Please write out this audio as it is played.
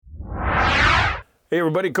Hey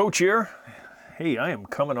everybody, Coach here. Hey, I am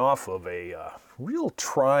coming off of a real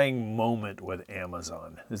trying moment with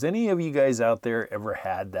Amazon. Has any of you guys out there ever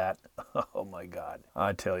had that? Oh my God.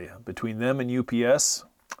 I tell you, between them and UPS,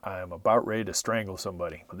 I am about ready to strangle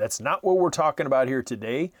somebody. But that's not what we're talking about here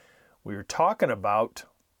today. We're talking about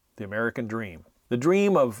the American dream. The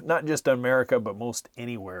dream of not just America, but most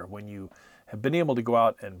anywhere, when you have been able to go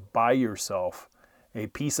out and buy yourself a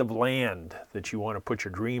piece of land that you want to put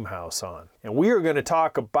your dream house on. And we are going to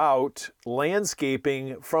talk about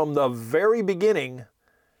landscaping from the very beginning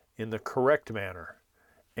in the correct manner,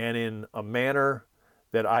 and in a manner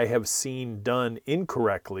that I have seen done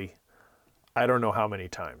incorrectly I don't know how many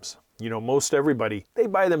times. You know, most everybody, they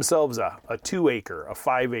buy themselves a 2 acre, a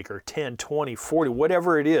 5 acre, 10, 20, 40,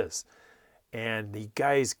 whatever it is. And the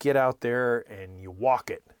guys get out there and you walk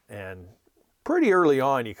it, and pretty early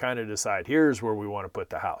on, you kind of decide, here's where we want to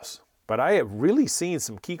put the house. But I have really seen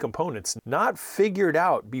some key components not figured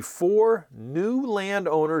out before new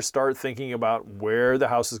landowners start thinking about where the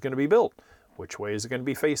house is going to be built, which way is it going to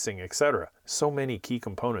be facing, etc. So many key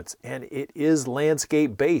components. And it is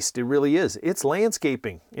landscape based. It really is. It's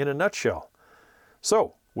landscaping in a nutshell.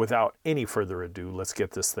 So without any further ado, let's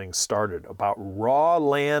get this thing started about raw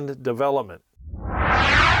land development.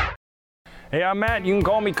 Hey, I'm Matt. You can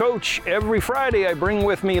call me Coach. Every Friday, I bring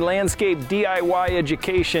with me landscape DIY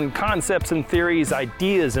education, concepts and theories,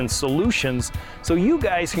 ideas and solutions, so you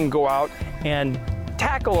guys can go out and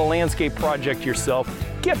tackle a landscape project yourself,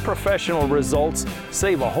 get professional results,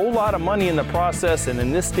 save a whole lot of money in the process, and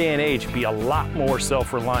in this day and age, be a lot more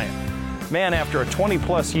self-reliant. Man, after a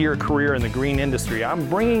 20-plus year career in the green industry, I'm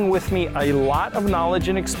bringing with me a lot of knowledge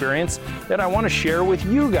and experience that I want to share with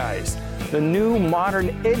you guys, the new,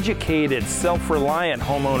 modern, educated, self-reliant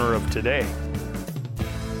homeowner of today.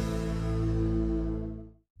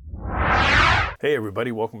 Hey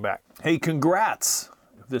everybody, welcome back. Hey, congrats!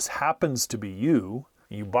 If this happens to be you,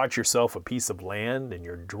 you bought yourself a piece of land and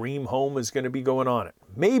your dream home is going to be going on it.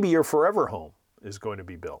 Maybe your forever home is going to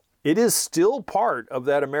be built. It is still part of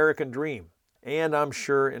that American dream, and I'm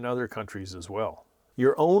sure in other countries as well.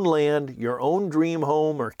 Your own land, your own dream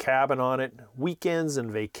home or cabin on it, weekends and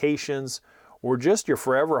vacations, or just your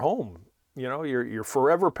forever home. You know, your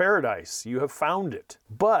forever paradise. You have found it.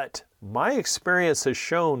 But my experience has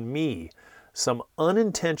shown me some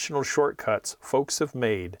unintentional shortcuts folks have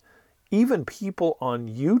made, even people on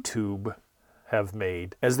YouTube have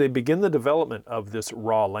made, as they begin the development of this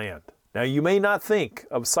raw land. Now, you may not think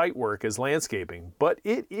of site work as landscaping, but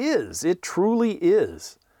it is. It truly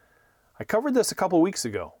is. I covered this a couple weeks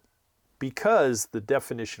ago. Because the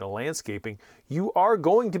definition of landscaping, you are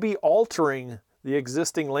going to be altering the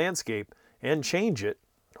existing landscape and change it,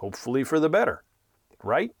 hopefully for the better,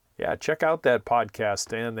 right? Yeah, check out that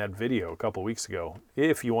podcast and that video a couple weeks ago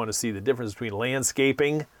if you want to see the difference between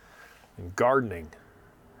landscaping and gardening.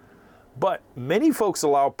 But many folks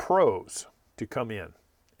allow pros to come in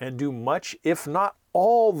and do much, if not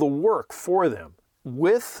all, the work for them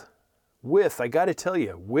with I got to tell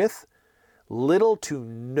you, with little to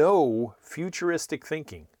no futuristic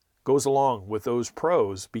thinking goes along with those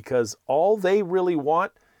pros, because all they really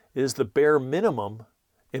want is the bare minimum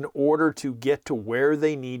in order to get to where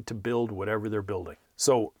they need to build whatever they're building.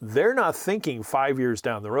 So they're not thinking 5 years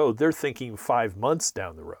down the road, they're thinking 5 months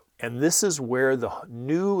down the road. And this is where the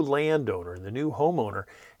new landowner, the new homeowner,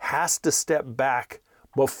 has to step back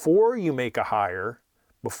before you make a hire,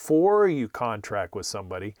 before you contract with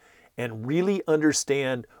somebody, and really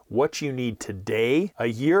understand what you need today, a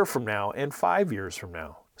year from now, and 5 years from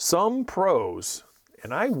now. Some pros,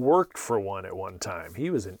 and I worked for one at one time, he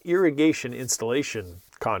was an irrigation installation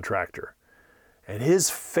contractor, and his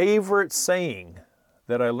favorite saying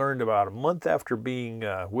that I learned about a month after being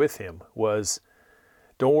with him was,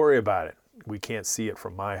 "Don't worry about it. We can't see it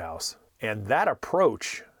from my house." And that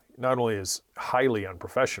approach not only is highly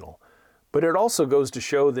unprofessional, but it also goes to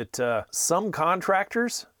show that some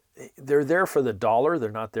contractors, they're there for the dollar,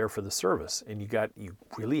 they're not there for the service. And you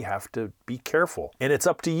really have to be careful. And it's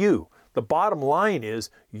up to you. The bottom line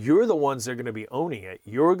is you're the ones that are going to be owning it.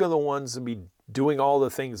 You're the ones that be doing all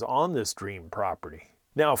the things on this dream property.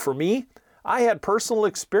 Now, for me, I had personal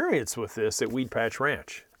experience with this at Weed Patch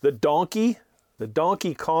Ranch. The Donkey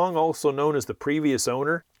Kong, also known as the previous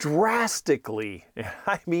owner, drastically,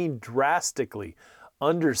 I mean drastically,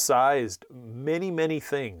 undersized many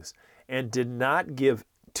things and did not give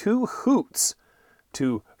two hoots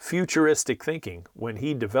to futuristic thinking when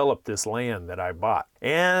he developed this land that I bought.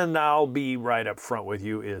 And I'll be right up front with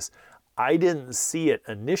you, is I didn't see it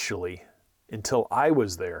initially until I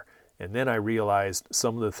was there, and then I realized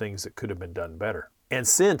some of the things that could have been done better. And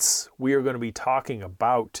since we are going to be talking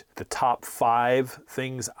about the top 5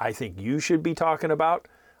 things I think you should be talking about,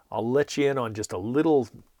 I'll let you in on just a little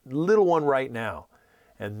one right now.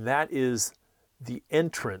 And that is the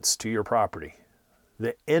entrance to your property.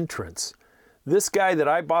 The entrance. This guy that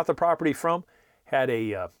I bought the property from had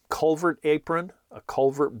a culvert apron, a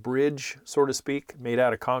culvert bridge, so to speak, made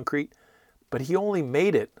out of concrete, but he only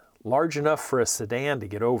made it large enough for a sedan to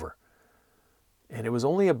get over. And it was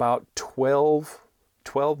only about 12,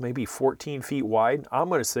 maybe 14 feet wide. I'm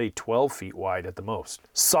going to say 12 feet wide at the most.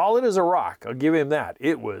 Solid as a rock, I'll give him that.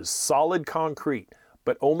 It was solid concrete,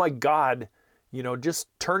 but oh my God, just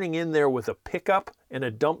turning in there with a pickup and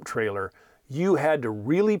a dump trailer, you had to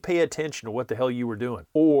really pay attention to what the hell you were doing,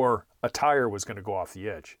 or a tire was going to go off the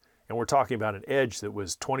edge. And we're talking about an edge that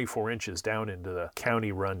was 24 inches down into the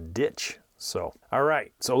county-run ditch. So, all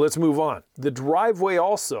right, so let's move on. The driveway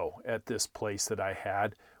also at this place that I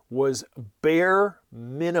had was bare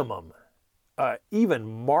minimum,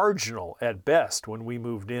 even marginal at best when we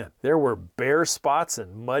moved in. There were bare spots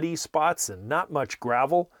and muddy spots and not much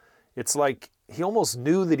gravel. It's like he almost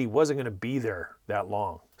knew that he wasn't going to be there that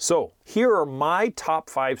long. So here are my top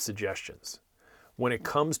 5 suggestions when it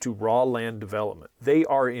comes to raw land development. They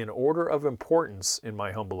are in order of importance, in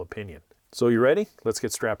my humble opinion. So you ready? Let's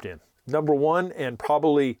get strapped in. Number 1, and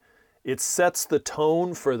probably it sets the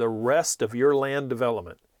tone for the rest of your land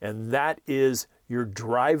development, and that is your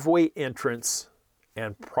driveway entrance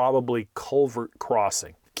and probably culvert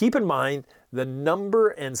crossing. Keep in mind the number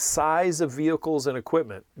and size of vehicles and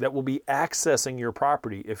equipment that will be accessing your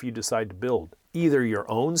property if you decide to build. Either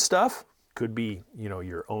your own stuff, could be,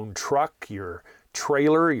 your own truck, your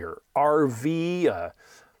trailer, your RV, a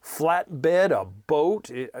flatbed, a boat,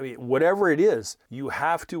 whatever it is, you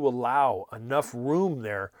have to allow enough room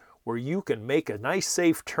there where you can make a nice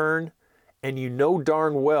safe turn and you know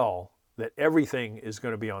darn well that everything is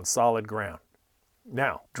going to be on solid ground.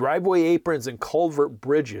 Now, driveway aprons and culvert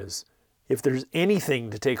bridges, if there's anything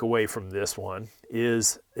to take away from this one,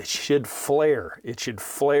 is it should flare. It should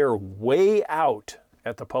flare way out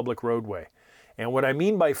at the public roadway. And what I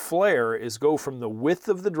mean by flare is go from the width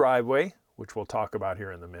of the driveway, which we'll talk about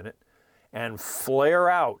here in a minute, and flare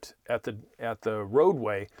out at the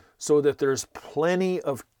roadway so that there's plenty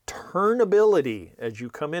of turnability as you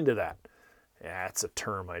come into that. That's a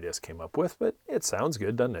term I just came up with, but it sounds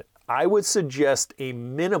good, doesn't it? I would suggest a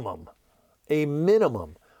minimum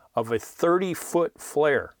of a 30-foot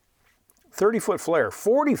flare. 30-foot flare,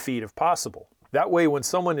 40 feet if possible. That way when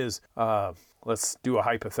someone is, let's do a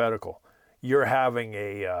hypothetical, you're having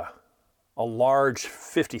a large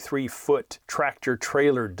 53-foot tractor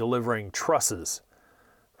trailer delivering trusses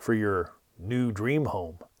for your new dream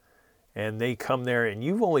home. And they come there and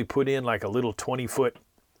you've only put in like a little 20-foot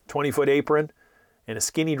apron and a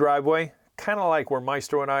skinny driveway, kind of like where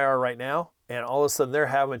Maestro and I are right now. And all of a sudden they're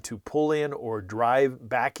having to pull in or drive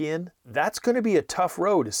back in. That's going to be a tough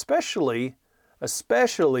road, especially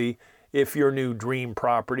if your new dream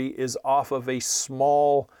property is off of a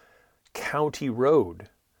small county road.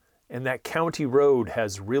 And that county road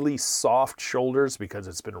has really soft shoulders because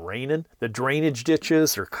it's been raining. The drainage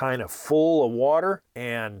ditches are kind of full of water,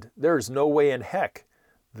 and there's no way in heck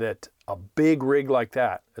that a big rig like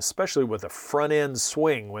that, especially with a front end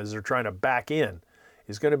swing as they're trying to back in,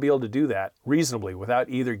 is going to be able to do that reasonably without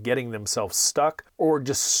either getting themselves stuck or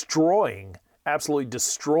absolutely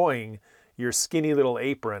destroying your skinny little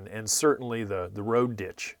apron and certainly the road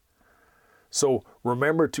ditch. So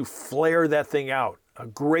remember to flare that thing out a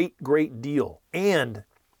great deal. And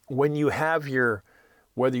when you have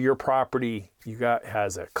whether your property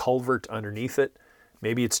has a culvert underneath it,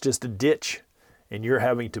 maybe it's just a ditch and you're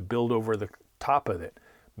having to build over the top of it,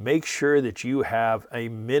 make sure that you have a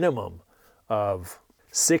minimum of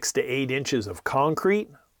 6 to 8 inches of concrete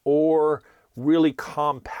or really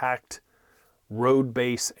compact road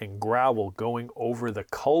base and gravel going over the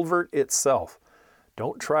culvert itself.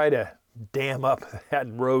 Don't try to dam up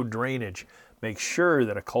that road drainage. Make sure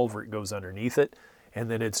that a culvert goes underneath it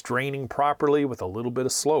and that it's draining properly with a little bit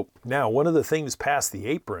of slope. Now, one of the things past the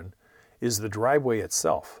apron is the driveway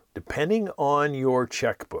itself. Depending on your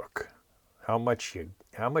checkbook, how much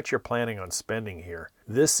you're planning on spending here,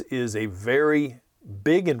 this is a very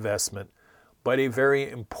big investment, but a very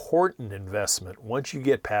important investment once you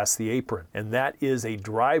get past the apron. And that is a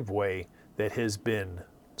driveway that has been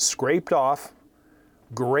scraped off,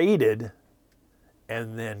 graded,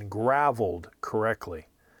 and then graveled correctly.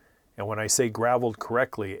 And when I say graveled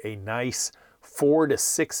correctly, a nice 4 to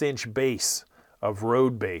 6 inch base of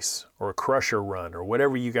road base or a crusher run or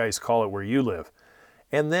whatever you guys call it where you live.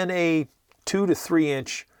 And then a 2 to 3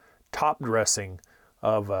 inch top dressing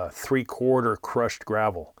of 3/4 crushed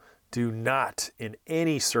gravel. Do not, in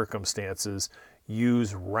any circumstances,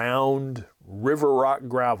 use round river rock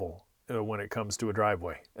gravel when it comes to a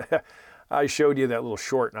driveway. I showed you that little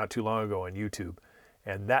short not too long ago on YouTube,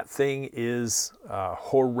 and that thing is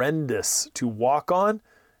horrendous to walk on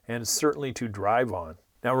and certainly to drive on.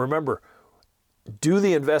 Now remember, do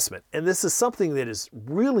the investment. And this is something that is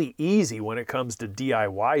really easy when it comes to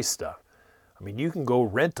DIY stuff. I mean, you can go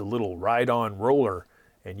rent a little ride-on roller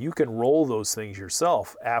and you can roll those things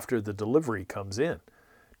yourself after the delivery comes in.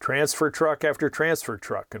 Transfer truck after transfer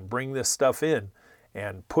truck can bring this stuff in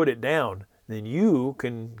and put it down. Then you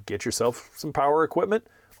can get yourself some power equipment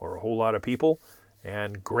or a whole lot of people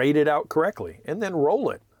and grade it out correctly and then roll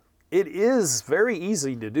it. It is very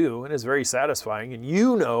easy to do and is very satisfying, and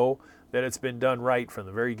you know that it's been done right from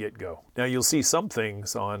the very get-go. Now you'll see some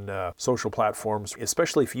things on social platforms,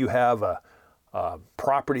 especially if you have a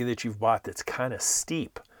property that you've bought that's kind of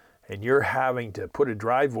steep and you're having to put a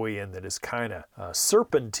driveway in that is kind of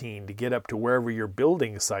serpentine to get up to wherever your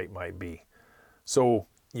building site might be. So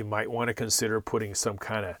you might want to consider putting some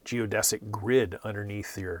kind of geodesic grid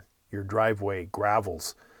underneath your driveway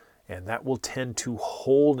gravels, and that will tend to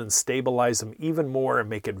hold and stabilize them even more and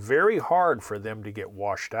make it very hard for them to get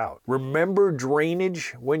washed out. Remember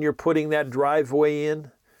drainage when you're putting that driveway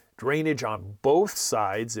in. Drainage on both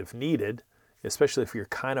sides if needed, especially if you're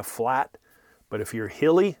kind of flat. But if you're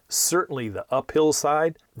hilly, certainly the uphill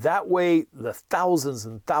side. That way, the thousands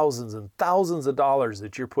and thousands and thousands of dollars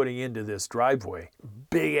that you're putting into this driveway,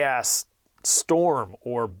 big ass storm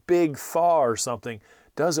or big thaw or something,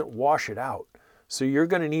 doesn't wash it out. So you're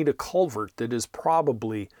going to need a culvert that is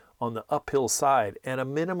probably on the uphill side and a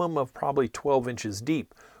minimum of probably 12 inches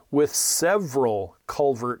deep, with several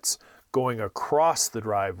culverts going across the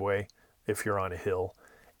driveway if you're on a hill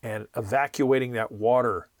and evacuating that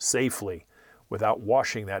water safely without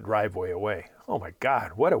washing that driveway away. Oh my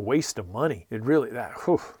God, what a waste of money. It really,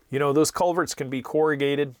 You know, those culverts can be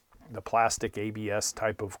corrugated, the plastic ABS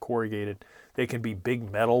type of corrugated. They can be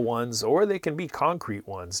big metal ones or they can be concrete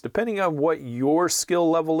ones. Depending on what your skill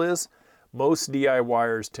level is, most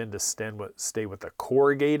DIYers tend to stay with the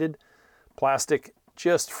corrugated plastic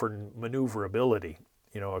just for maneuverability.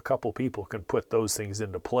 You know, a couple people can put those things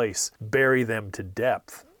into place, bury them to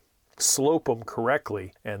depth, slope them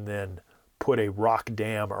correctly, and then put a rock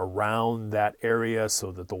dam around that area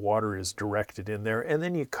so that the water is directed in there, and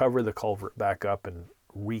then you cover the culvert back up and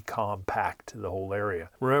recompact the whole area.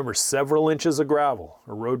 Remember, several inches of gravel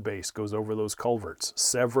or road base goes over those culverts.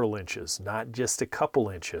 Several inches, not just a couple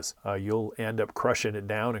inches. You'll end up crushing it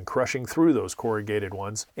down and crushing through those corrugated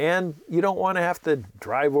ones. And you don't want to have to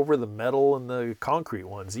drive over the metal and the concrete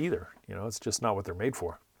ones either. You know, it's just not what they're made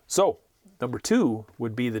for. So, number 2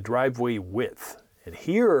 would be the driveway width. And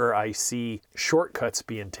here I see shortcuts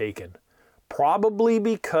being taken, probably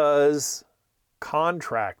because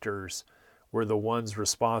contractors were the ones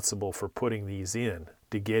responsible for putting these in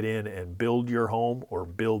to get in and build your home or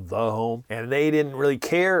build the home. And they didn't really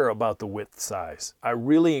care about the width size. I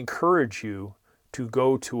really encourage you to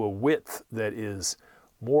go to a width that is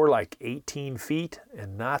more like 18 feet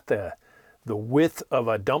and not the width of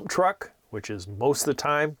a dump truck, which is most of the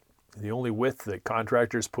time the only width that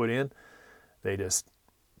contractors put in. They just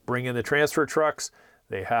bring in the transfer trucks,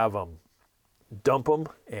 they have them dump them,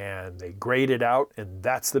 and they grade it out, and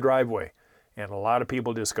that's the driveway. And a lot of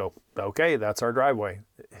people just go, okay, that's our driveway.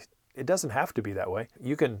 It doesn't have to be that way.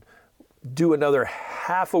 You can do another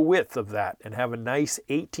half a width of that and have a nice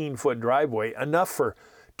 18-foot driveway, enough for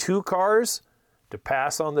 2 cars to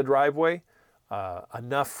pass on the driveway,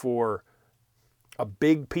 enough for a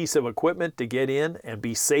big piece of equipment to get in and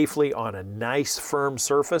be safely on a nice firm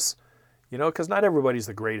surface. You know, because not everybody's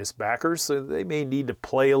the greatest backers, so they may need to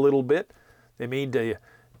play a little bit. They may need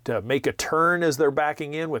to make a turn as they're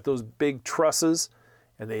backing in with those big trusses,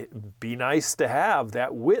 and it'd be nice to have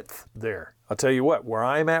that width there. I'll tell you what, where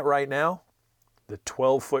I'm at right now, the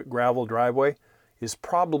 12-foot gravel driveway is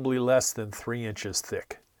probably less than 3 inches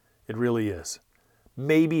thick. It really is.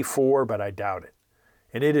 Maybe 4, but I doubt it.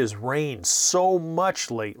 And it has rained so much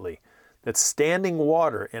lately that standing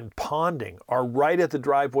water and ponding are right at the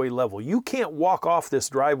driveway level. You can't walk off this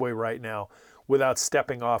driveway right now without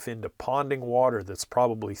stepping off into ponding water that's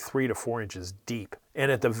probably 3 to 4 inches deep.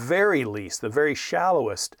 And at the very least, the very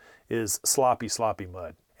shallowest is sloppy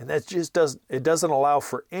mud. And that just doesn't allow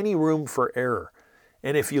for any room for error.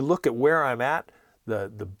 And if you look at where I'm at, the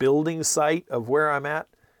building site of where I'm at,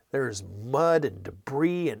 there's mud and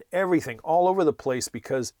debris and everything all over the place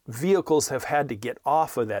because vehicles have had to get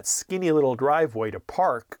off of that skinny little driveway to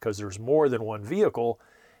park because there's more than one vehicle,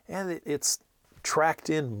 and it's tracked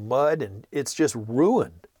in mud and it's just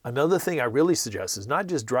ruined. Another thing I really suggest is not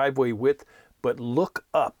just driveway width, but look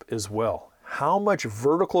up as well. How much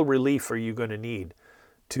vertical relief are you going to need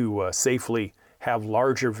to safely have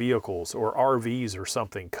larger vehicles or RVs or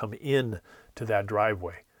something come in to that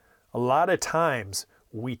driveway? A lot of times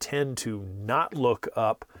we tend to not look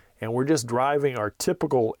up and we're just driving our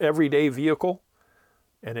typical everyday vehicle,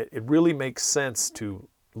 and it really makes sense to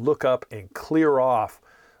look up and clear off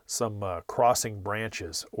some crossing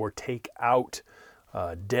branches or take out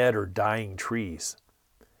dead or dying trees.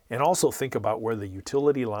 And also think about where the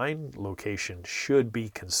utility line location should be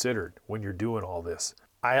considered when you're doing all this.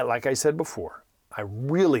 Like I said before, I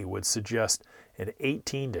really would suggest an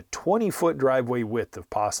 18 to 20 foot driveway width if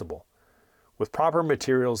possible, with proper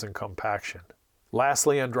materials and compaction.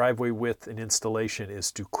 Lastly, on driveway width and installation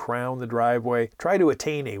is to crown the driveway. Try to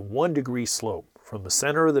attain a 1 degree slope from the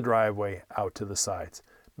center of the driveway out to the sides,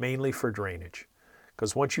 mainly for drainage.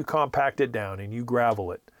 Because once you compact it down and you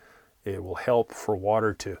gravel it, it will help for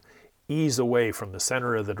water to ease away from the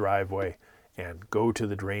center of the driveway and go to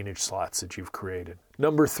the drainage slots that you've created.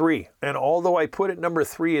 Number 3, and although I put it number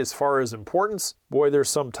 3 as far as importance, boy, there's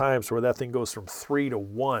some times where that thing goes from 3 to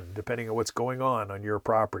 1, depending on what's going on your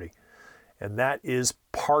property. And that is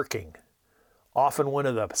parking. Often one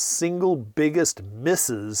of the single biggest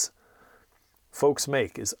misses folks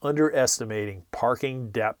make is underestimating parking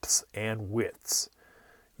depths and widths.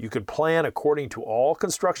 You could plan according to all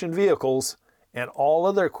construction vehicles and all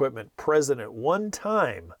other equipment present at one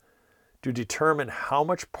time to determine how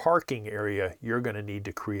much parking area you're going to need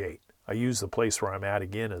to create. I use the place where I'm at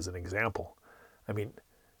again as an example. I mean,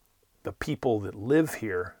 the people that live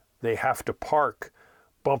here, they have to park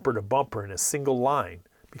bumper to bumper in a single line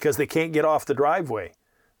because they can't get off the driveway.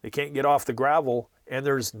 They can't get off the gravel, and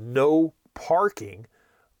there's no parking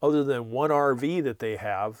other than one RV that they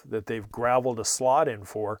have that they've graveled a slot in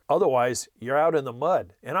for. Otherwise, you're out in the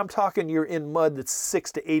mud. And I'm talking you're in mud that's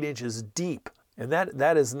 6 to 8 inches deep. And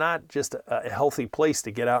that is not just a healthy place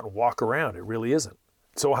to get out and walk around. It really isn't.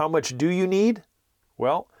 So how much do you need?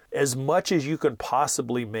 Well, as much as you can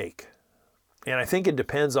possibly make. And I think it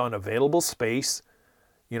depends on available space,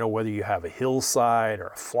 whether you have a hillside or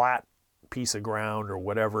a flat piece of ground or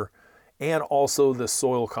whatever, and also the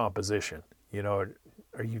soil composition.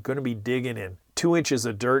 Are you going to be digging in 2 inches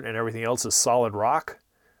of dirt and everything else is solid rock?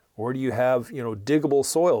 Or do you have, diggable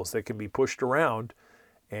soils that can be pushed around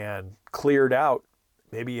and cleared out?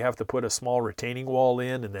 Maybe you have to put a small retaining wall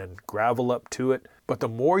in and then gravel up to it. But the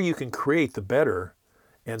more you can create, the better.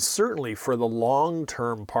 And certainly for the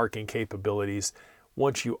long-term parking capabilities,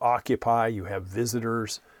 once you occupy, you have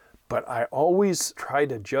visitors. But I always try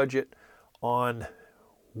to judge it on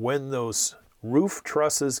when those roof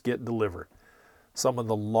trusses get delivered. Some of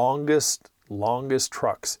the longest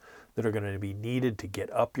trucks that are going to be needed to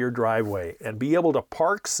get up your driveway and be able to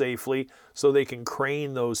park safely so they can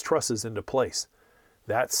crane those trusses into place.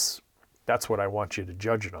 That's what I want you to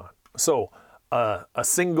judge it on. So a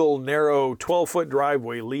single narrow 12-foot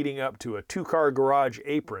driveway leading up to a 2-car garage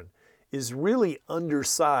apron is really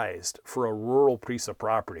undersized for a rural piece of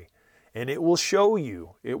property. And it will show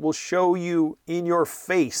you in your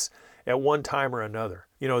face at one time or another.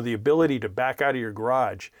 The ability to back out of your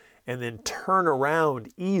garage and then turn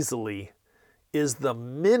around easily is the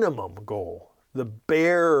minimum goal, the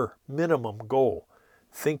bare minimum goal.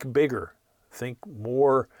 Think bigger, think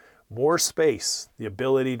more space. The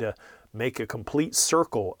ability to make a complete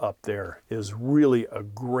circle up there is really a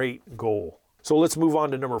great goal. So let's move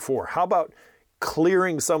on to number 4. How about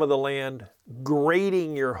clearing some of the land,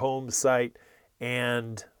 grading your home site,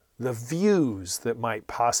 and the views that might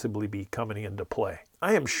possibly be coming into play?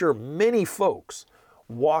 I am sure many folks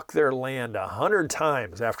walk their land 100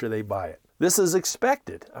 times after they buy it. This is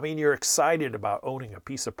expected. I mean, you're excited about owning a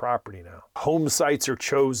piece of property now. Home sites are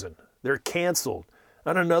chosen. They're canceled.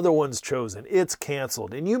 And another one's chosen. It's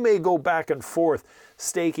canceled. And you may go back and forth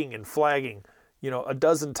staking and flagging, a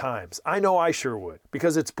dozen times. I know I sure would,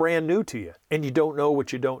 because it's brand new to you. And you don't know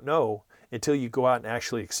what you don't know until you go out and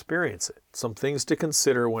actually experience it. Some things to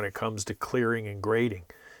consider when it comes to clearing and grading.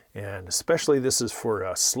 And especially this is for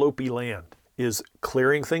slopey land, is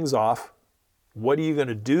clearing things off. What are you going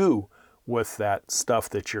to do with that stuff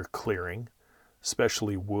that you're clearing,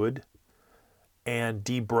 especially wood, and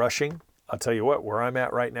debrushing? I'll tell you what, where I'm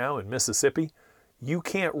at right now in Mississippi, you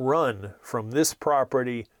can't run from this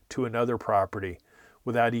property to another property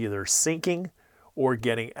without either sinking or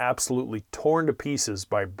getting absolutely torn to pieces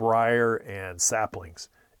by briar and saplings.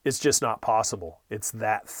 It's just not possible. It's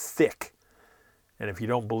that thick. And if you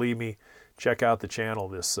don't believe me, check out the channel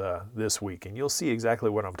this week and you'll see exactly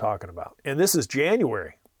what I'm talking about. And this is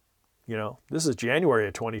January. This is January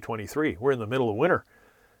of 2023. We're in the middle of winter,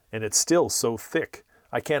 and it's still so thick.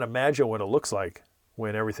 I can't imagine what it looks like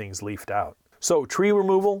when everything's leafed out. So tree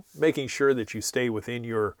removal, making sure that you stay within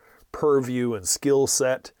your purview and skill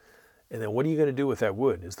set. And then what are you going to do with that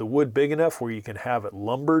wood? Is the wood big enough where you can have it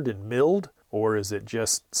lumbered and milled? Or is it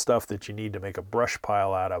just stuff that you need to make a brush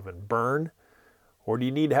pile out of and burn? Or do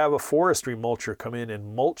you need to have a forestry mulcher come in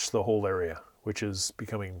and mulch the whole area, which is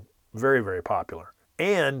becoming very, very popular?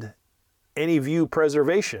 And any view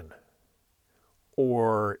preservation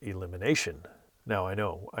or elimination. Now I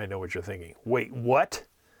know what you're thinking. Wait, what?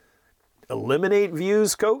 Eliminate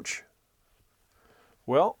views, coach?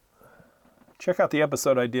 Well, check out the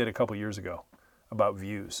episode I did a couple years ago about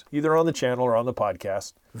views, either on the channel or on the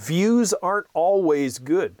podcast. Views aren't always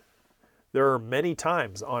good. There are many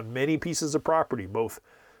times on many pieces of property, both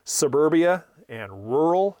suburbia and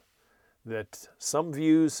rural, that some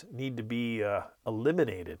views need to be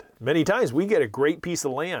eliminated. Many times we get a great piece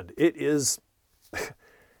of land. It is,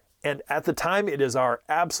 and at the time it is our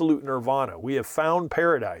absolute nirvana. We have found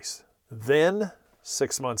paradise. Then,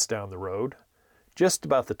 6 months down the road, just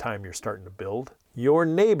about the time you're starting to build, your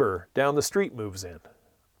neighbor down the street moves in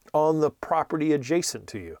on the property adjacent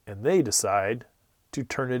to you, and they decide to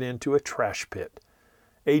turn it into a trash pit,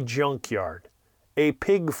 a junkyard, a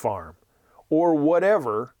pig farm, or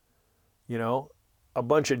whatever, a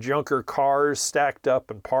bunch of junker cars stacked up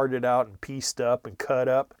and parted out and pieced up and cut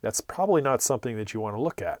up. That's probably not something that you want to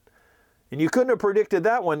look at. And you couldn't have predicted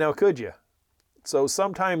that one now, could you? So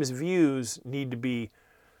sometimes views need to be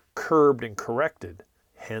curbed and corrected.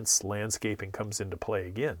 Hence, landscaping comes into play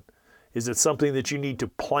again. Is it something that you need to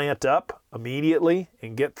plant up immediately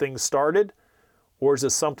and get things started? Or is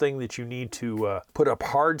it something that you need to put up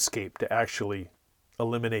hardscape to actually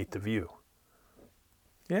eliminate the view?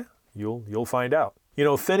 Yeah, you'll find out.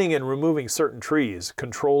 Thinning and removing certain trees,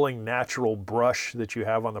 controlling natural brush that you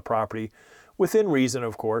have on the property, within reason,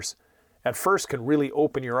 of course, at first can really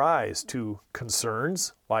open your eyes to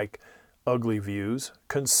concerns like ugly views,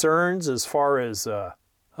 concerns as far as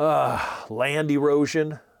land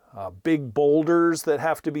erosion, big boulders that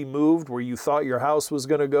have to be moved where you thought your house was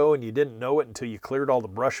going to go and you didn't know it until you cleared all the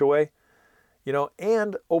brush away,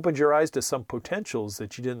 and opened your eyes to some potentials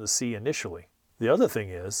that you didn't see initially. The other thing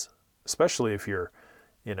is, especially if you're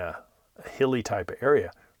in a hilly type of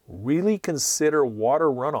area, really consider water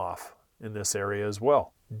runoff in this area as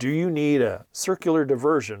well. Do you need a circular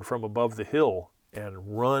diversion from above the hill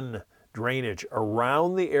and run drainage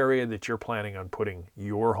around the area that you're planning on putting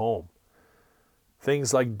your home?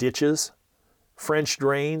 Things like ditches, French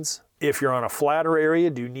drains. If you're on a flatter area,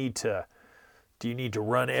 do you need to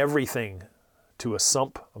run everything to a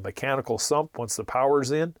sump, a mechanical sump once the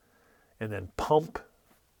power's in, and then pump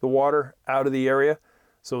the water out of the area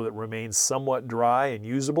so that it remains somewhat dry and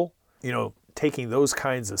usable? Taking those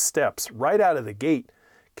kinds of steps right out of the gate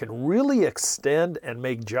can really extend and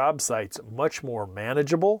make job sites much more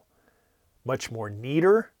manageable, much more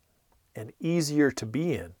neater, and easier to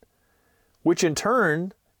be in, which in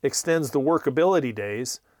turn extends the workability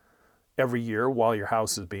days every year while your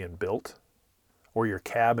house is being built or your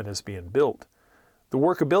cabin is being built. The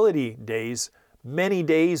workability days, many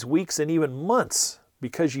days, weeks, and even months,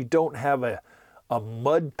 because you don't have a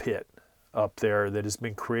mud pit up there that has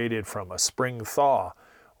been created from a spring thaw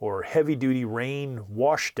or heavy-duty rain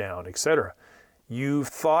washdown, etc. You've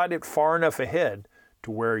thought it far enough ahead to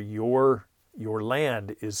where your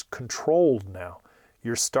land is controlled now.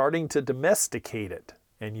 You're starting to domesticate it,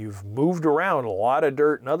 and you've moved around a lot of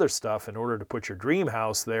dirt and other stuff in order to put your dream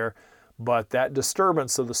house there, but that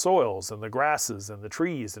disturbance of the soils and the grasses and the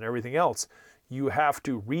trees and everything else, you have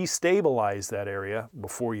to restabilize that area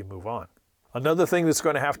before you move on. Another thing that's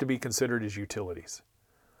going to have to be considered is utilities.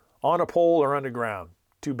 On a pole or underground,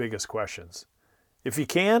 two biggest questions. If you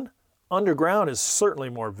can, underground is certainly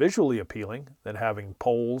more visually appealing than having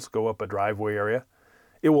poles go up a driveway area.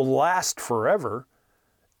 It will last forever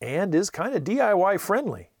and is kind of DIY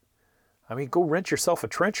friendly. Go rent yourself a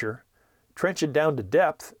trencher, trench it down to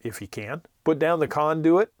depth if you can, put down the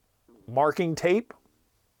conduit, marking tape,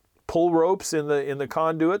 pull ropes in the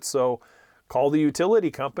conduit, so call the utility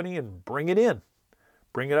company and bring it in.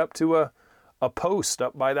 Bring it up to a post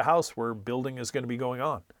up by the house where building is going to be going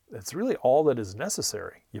on. That's really all that is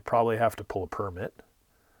necessary. You probably have to pull a permit.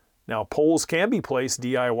 Now, poles can be placed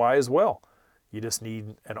DIY as well. You just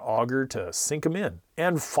need an auger to sink them in.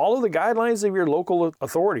 And follow the guidelines of your local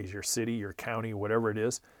authorities, your city, your county, whatever it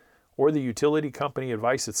is, or the utility company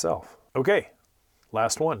advice itself. Okay,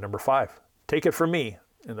 last one, number 5. Take it from me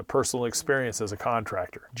in the personal experience as a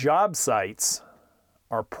contractor. Job sites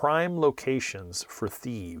are prime locations for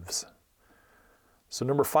thieves. So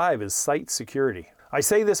number 5 is site security. I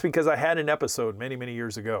say this because I had an episode many, many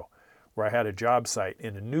years ago where I had a job site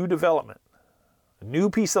in a new development, a new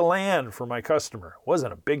piece of land for my customer. It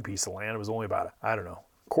wasn't a big piece of land. It was only about,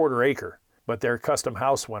 quarter acre. But their custom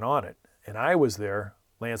house went on it. And I was there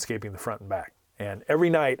landscaping the front and back. And every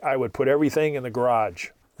night I would put everything in the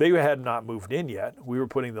garage. They had not moved in yet. We were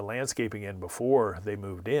putting the landscaping in before they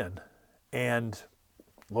moved in. And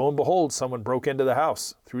lo and behold, someone broke into the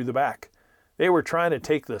house through the back. They were trying to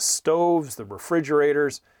take the stoves, the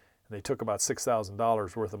refrigerators, and they took about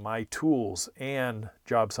 $6,000 worth of my tools and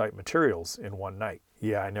job site materials in one night.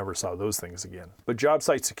 Yeah, I never saw those things again. But job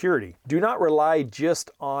site security, do not rely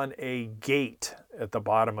just on a gate at the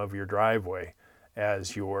bottom of your driveway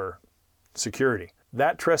as your security.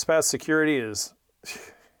 That trespass security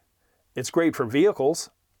it's great for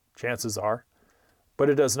vehicles, chances are, but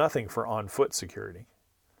it does nothing for on-foot security.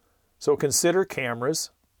 So consider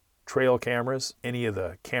cameras, trail cameras, any of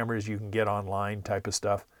the cameras you can get online type of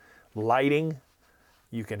stuff. Lighting,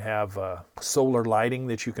 you can have solar lighting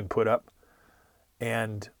that you can put up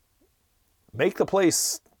and make the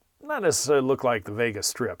place not necessarily look like the Vegas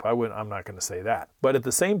Strip. I'm not going to say that. But at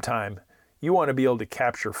the same time, you want to be able to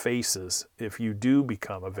capture faces if you do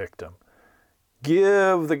become a victim.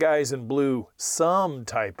 Give the guys in blue some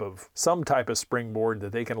type of springboard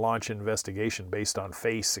that they can launch an investigation based on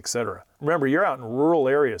face, etc. Remember, you're out in rural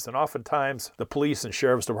areas, and oftentimes the police and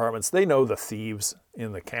sheriff's departments, they know the thieves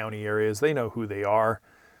in the county areas. They know who they are.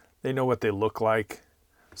 They know what they look like.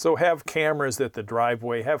 So have cameras at the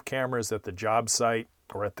driveway, have cameras at the job site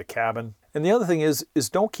or at the cabin. And the other thing is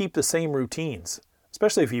don't keep the same routines,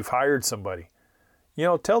 especially if you've hired somebody.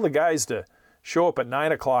 Tell the guys to show up at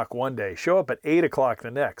 9 o'clock one day, show up at 8 o'clock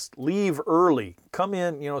the next, leave early, come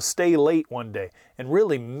in, stay late one day, and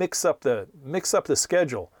really mix up the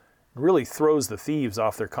schedule. It really throws the thieves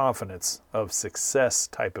off their confidence of success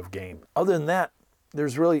type of game. Other than that,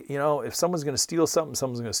 there's really, if someone's going to steal something,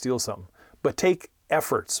 someone's going to steal something. But take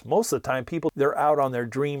efforts. Most of the time, people, they're out on their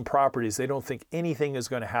dream properties. They don't think anything is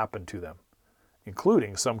going to happen to them,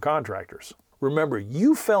 including some contractors. Remember,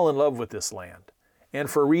 you fell in love with this land, and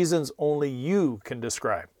for reasons only you can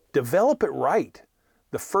describe. Develop it right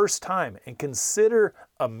the first time and consider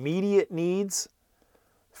immediate needs,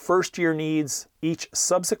 first-year needs, each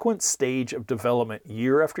subsequent stage of development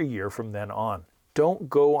year after year from then on. Don't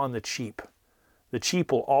go on the cheap. The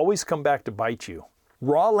cheap will always come back to bite you.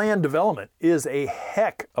 Raw land development is a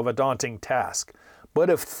heck of a daunting task, but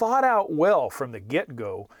if thought out well from the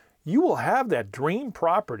get-go, you will have that dream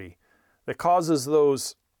property that causes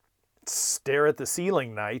those stare at the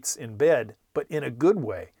ceiling nights in bed, but in a good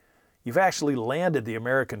way. You've actually landed the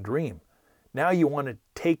American dream. Now you want to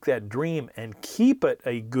take that dream and keep it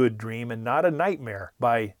a good dream and not a nightmare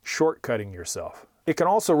by shortcutting yourself. It can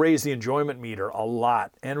also raise the enjoyment meter a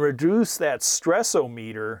lot and reduce that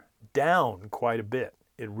stress-o-meter down quite a bit.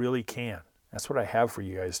 It really can. That's what I have for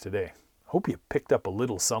you guys today. Hope you picked up a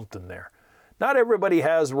little something there. Not everybody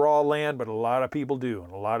has raw land, but a lot of people do,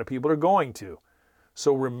 and a lot of people are going to.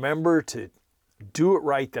 So remember to do it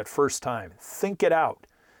right that first time. Think it out.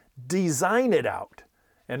 Design it out.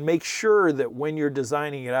 And make sure that when you're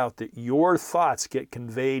designing it out that your thoughts get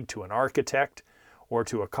conveyed to an architect or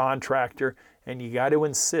to a contractor, and you got to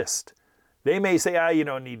insist. They may say, you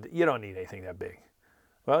don't need anything that big.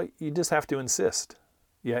 Well, you just have to insist.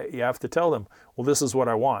 You have to tell them, well, this is what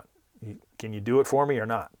I want. Can you do it for me or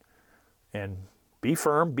not? And be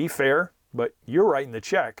firm, be fair, but you're writing the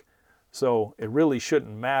check. So it really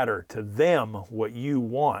shouldn't matter to them what you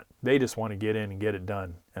want. They just want to get in and get it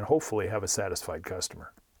done and hopefully have a satisfied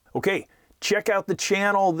customer. Okay, check out the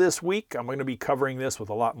channel this week. I'm going to be covering this with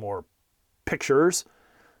a lot more pictures.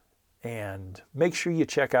 And make sure you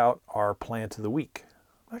check out our plant of the week.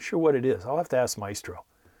 I'm not sure what it is. I'll have to ask Maestro.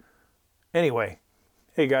 Anyway,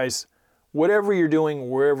 hey guys, whatever you're doing,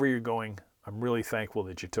 wherever you're going, I'm really thankful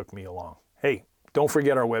that you took me along. Hey, don't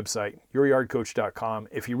forget our website, youryardcoach.com.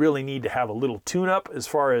 If you really need to have a little tune-up as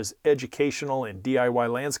far as educational and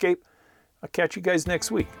DIY landscape, I'll catch you guys next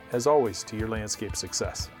week. As always, to your landscape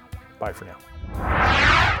success. Bye for now.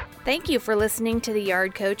 Thank you for listening to the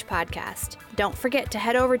Yard Coach podcast. Don't forget to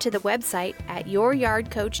head over to the website at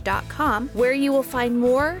youryardcoach.com, where you will find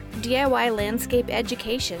more DIY landscape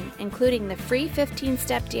education, including the free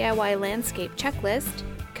 15-step DIY landscape checklist,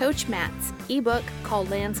 Coach Matt's ebook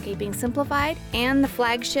called Landscaping Simplified, and the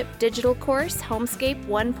flagship digital course, Homescape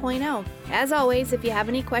 1.0. As always, if you have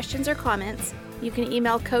any questions or comments, you can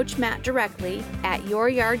email Coach Matt directly at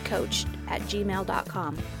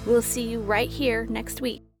youryardcoach@gmail.com. We'll see you right here next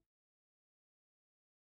week.